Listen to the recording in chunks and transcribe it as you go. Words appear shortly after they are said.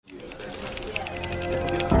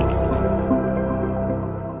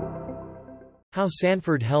How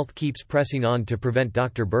Sanford Health Keeps Pressing On to Prevent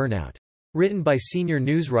Doctor Burnout. Written by senior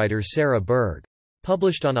newswriter Sarah Berg.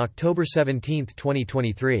 Published on October 17,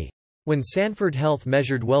 2023. When Sanford Health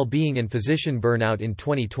measured well-being and physician burnout in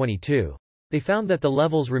 2022, they found that the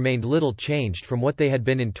levels remained little changed from what they had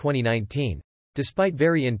been in 2019, despite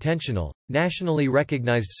very intentional, nationally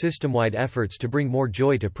recognized system-wide efforts to bring more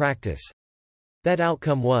joy to practice. That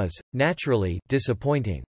outcome was, naturally,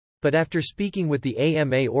 disappointing. But after speaking with the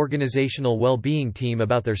AMA organizational well-being team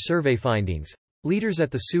about their survey findings, leaders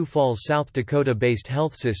at the Sioux Falls, South Dakota-based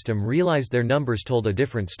health system realized their numbers told a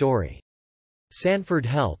different story. Sanford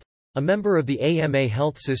Health, a member of the AMA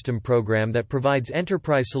Health System program that provides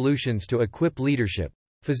enterprise solutions to equip leadership,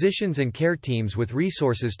 physicians and care teams with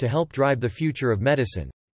resources to help drive the future of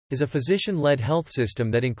medicine, is a physician-led health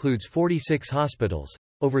system that includes 46 hospitals,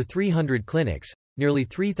 over 300 clinics, nearly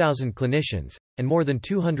 3,000 clinicians, and more than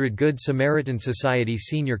 200 Good Samaritan Society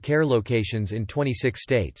senior care locations in 26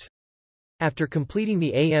 states. After completing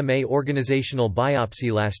the AMA organizational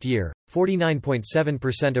biopsy last year,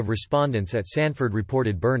 49.7% of respondents at Sanford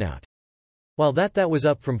reported burnout. While that was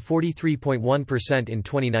up from 43.1% in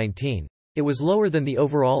 2019, it was lower than the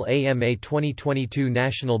overall AMA 2022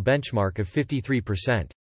 national benchmark of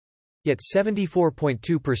 53%. Yet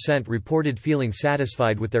 74.2% reported feeling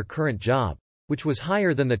satisfied with their current job, which was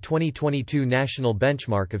higher than the 2022 national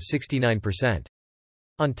benchmark of 69%.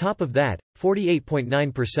 On top of that,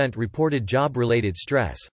 48.9% reported job-related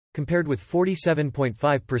stress, compared with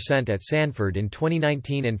 47.5% at Sanford in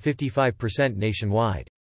 2019 and 55% nationwide.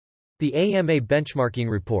 The AMA benchmarking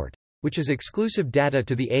report, which is exclusive data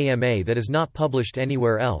to the AMA that is not published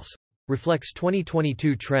anywhere else, reflects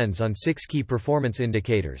 2022 trends on 6 key performance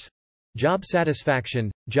indicators: job satisfaction,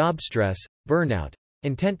 job stress, burnout,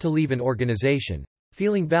 intent to leave an organization,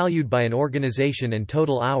 feeling valued by an organization, and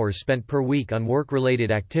total hours spent per week on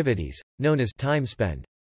work-related activities, known as time spent.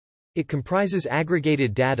 It comprises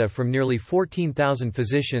aggregated data from nearly 14,000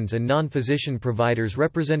 physicians and non-physician providers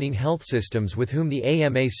representing health systems with whom the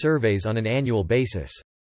AMA surveys on an annual basis.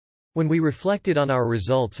 When we reflected on our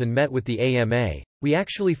results and met with the AMA, we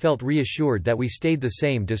actually felt reassured that we stayed the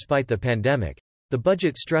same despite the pandemic, the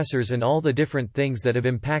budget stressors, and all the different things that have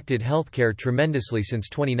impacted healthcare tremendously since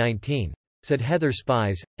 2019, said Heather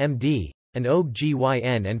Spies, MD, an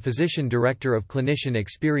OB/GYN and physician director of clinician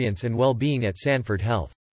experience and well-being at Sanford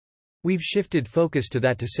Health. We've shifted focus to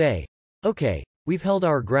that to say, okay, we've held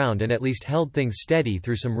our ground and at least held things steady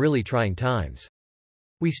through some really trying times.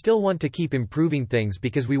 We still want to keep improving things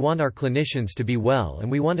because we want our clinicians to be well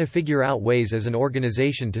and we want to figure out ways as an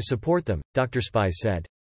organization to support them, Dr. Spies said.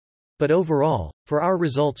 But overall, for our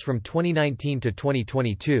results from 2019 to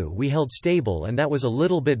 2022 we held stable, and that was a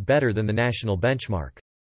little bit better than the national benchmark.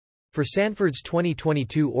 For Sanford's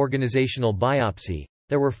 2022 organizational biopsy,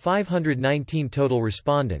 there were 519 total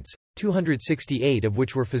respondents, 268 of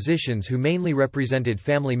which were physicians who mainly represented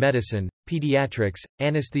family medicine, pediatrics,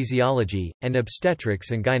 anesthesiology, and obstetrics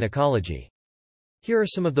and gynecology. Here are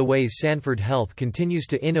some of the ways Sanford Health continues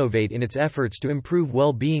to innovate in its efforts to improve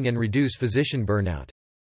well-being and reduce physician burnout.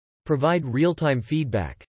 Provide real-time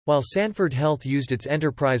feedback. While Sanford Health used its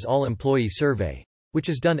enterprise all-employee survey, which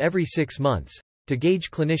is done every 6 months, to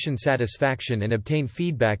gauge clinician satisfaction and obtain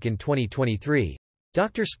feedback in 2023,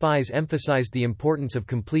 Dr. Spies emphasized the importance of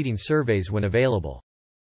completing surveys when available.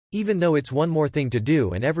 Even though it's one more thing to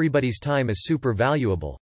do and everybody's time is super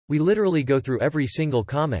valuable, we literally go through every single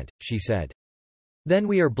comment, she said. Then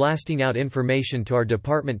we are blasting out information to our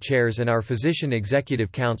department chairs and our physician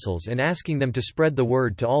executive councils and asking them to spread the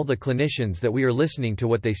word to all the clinicians that we are listening to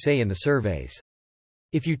what they say in the surveys.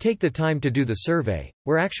 If you take the time to do the survey,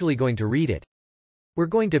 we're actually going to read it. We're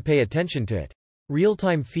going to pay attention to it.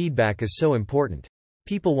 Real-time feedback is so important.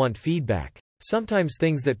 People want feedback. Sometimes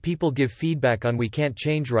things that people give feedback on we can't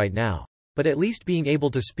change right now, but at least being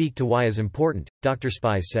able to speak to why is important, Dr.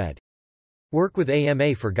 Spies said. Work with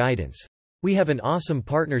AMA for guidance. We have an awesome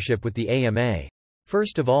partnership with the AMA.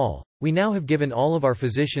 First of all, we now have given all of our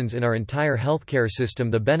physicians in our entire healthcare system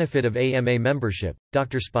the benefit of AMA membership,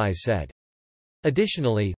 Dr. Spies said.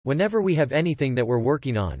 Additionally, whenever we have anything that we're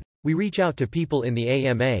working on, we reach out to people in the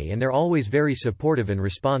AMA and they're always very supportive and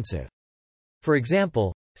responsive. For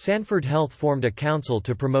example, Sanford Health formed a council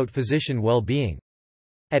to promote physician well-being.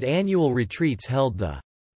 At annual retreats held the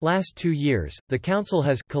last 2 years, the council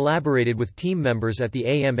has collaborated with team members at the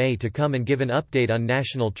AMA to come and give an update on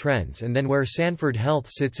national trends and then where Sanford Health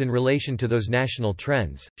sits in relation to those national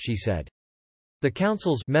trends, she said. The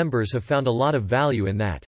council's members have found a lot of value in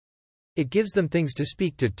that. It gives them things to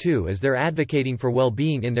speak to too as they're advocating for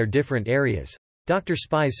well-being in their different areas. Dr.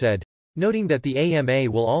 Spies said, noting that the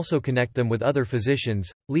AMA will also connect them with other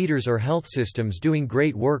physicians, leaders or health systems doing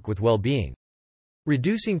great work with well-being.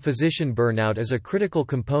 Reducing physician burnout is a critical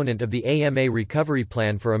component of the AMA recovery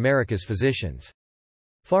plan for America's physicians.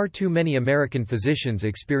 Far too many American physicians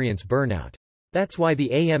experience burnout. That's why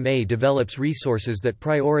the AMA develops resources that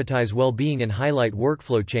prioritize well-being and highlight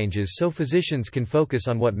workflow changes so physicians can focus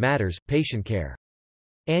on what matters, patient care.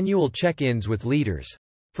 Annual check-ins with leaders.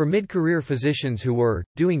 For mid-career physicians who were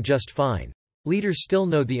doing just fine, leaders still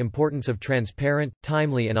know the importance of transparent,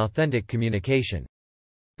 timely and authentic communication.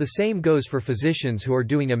 The same goes for physicians who are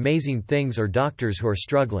doing amazing things or doctors who are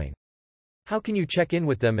struggling. How can you check in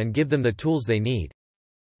with them and give them the tools they need?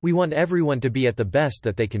 We want everyone to be at the best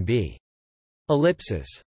that they can be. Ellipsis.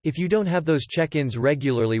 If you don't have those check-ins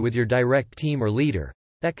regularly with your direct team or leader,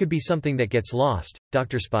 that could be something that gets lost,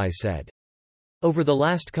 Dr. Spies said. Over the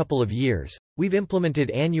last couple of years, we've implemented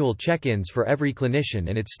annual check-ins for every clinician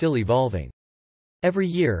and it's still evolving. Every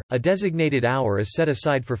year, a designated hour is set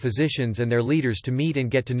aside for physicians and their leaders to meet and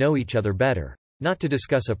get to know each other better, not to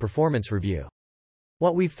discuss a performance review.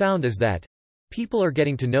 What we've found is that people are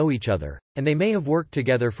getting to know each other, and they may have worked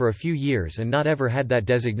together for a few years and not ever had that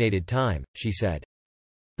designated time, she said.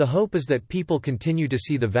 The hope is that people continue to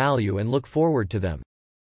see the value and look forward to them.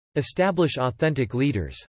 Establish authentic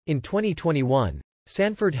leaders. In 2021,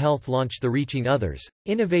 Sanford Health launched the Reaching Others,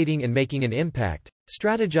 Innovating and Making an Impact,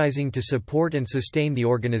 Strategizing to Support and Sustain the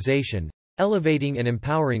Organization, Elevating and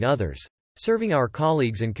Empowering Others, Serving Our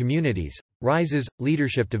Colleagues and Communities, RISE's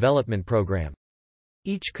Leadership Development Program.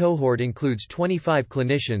 Each cohort includes 25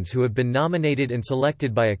 clinicians who have been nominated and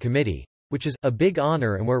selected by a committee, which is a big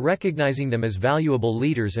honor and we're recognizing them as valuable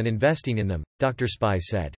leaders and investing in them, Dr. Spies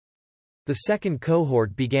said. The second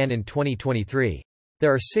cohort began in 2023.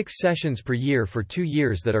 There are 6 sessions per year for 2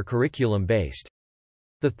 years that are curriculum-based.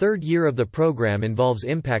 The third year of the program involves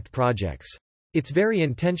impact projects. It's very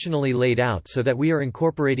intentionally laid out so that we are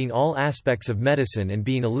incorporating all aspects of medicine and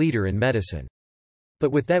being a leader in medicine.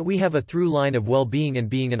 But with that we have a through line of well-being and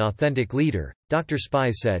being an authentic leader, Dr.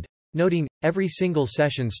 Spies said, noting, every single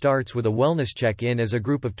session starts with a wellness check-in as a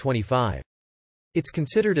group of 25. It's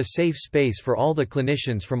considered a safe space for all the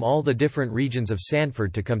clinicians from all the different regions of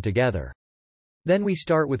Sanford to come together. Then we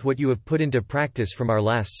start with what you have put into practice from our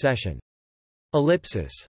last session.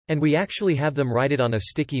 Ellipsis. And we actually have them write it on a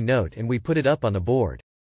sticky note and we put it up on a board.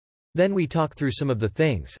 Then we talk through some of the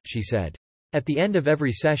things, she said. At the end of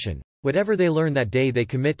every session, whatever they learn that day they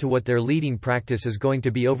commit to what their leading practice is going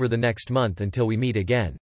to be over the next month until we meet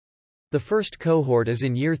again. The first cohort is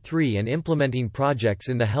in year 3 and implementing projects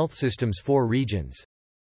in the health system's 4 regions.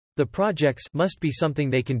 The projects must be something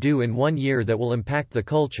they can do in 1 year that will impact the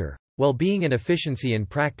culture, well-being and efficiency in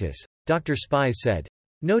practice, Dr. Spies said,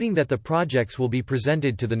 noting that the projects will be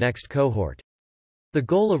presented to the next cohort. The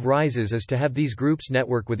goal of RISES is to have these groups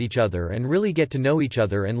network with each other and really get to know each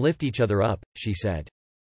other and lift each other up, she said.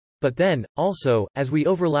 But then, also, as we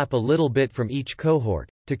overlap a little bit from each cohort,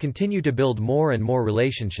 to continue to build more and more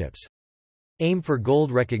relationships. Aim for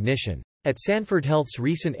gold recognition. At Sanford Health's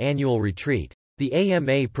recent annual retreat, the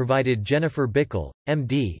AMA provided Jennifer Bickle,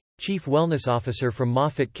 MD, Chief Wellness Officer from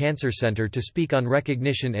Moffitt Cancer Center to speak on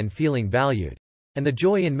recognition and feeling valued. And the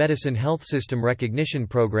Joy in Medicine Health System Recognition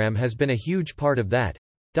Program has been a huge part of that,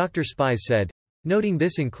 Dr. Spies said, noting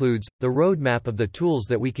this includes the roadmap of the tools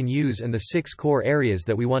that we can use and the 6 core areas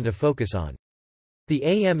that we want to focus on. The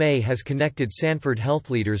AMA has connected Sanford Health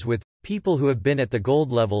leaders with people who have been at the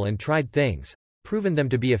gold level and tried things, proven them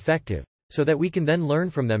to be effective, so that we can then learn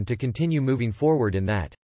from them to continue moving forward in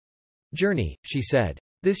that journey, she said.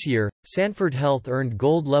 This year, Sanford Health earned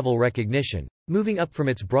gold-level recognition, moving up from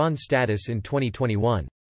its bronze status in 2021.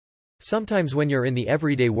 Sometimes when you're in the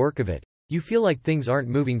everyday work of it, you feel like things aren't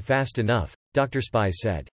moving fast enough, Dr. Spies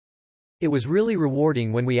said. It was really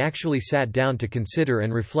rewarding when we actually sat down to consider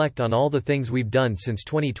and reflect on all the things we've done since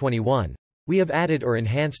 2021. We have added or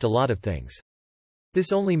enhanced a lot of things.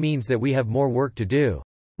 This only means that we have more work to do.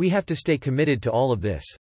 We have to stay committed to all of this.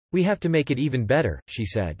 We have to make it even better, she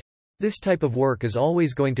said. This type of work is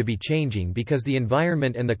always going to be changing because the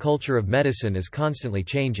environment and the culture of medicine is constantly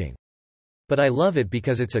changing. But I love it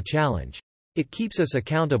because it's a challenge. It keeps us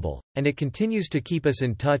accountable, and it continues to keep us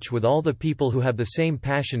in touch with all the people who have the same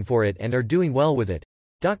passion for it and are doing well with it,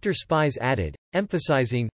 Dr. Spies added,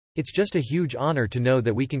 emphasizing, it's just a huge honor to know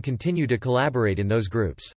that we can continue to collaborate in those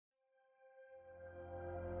groups.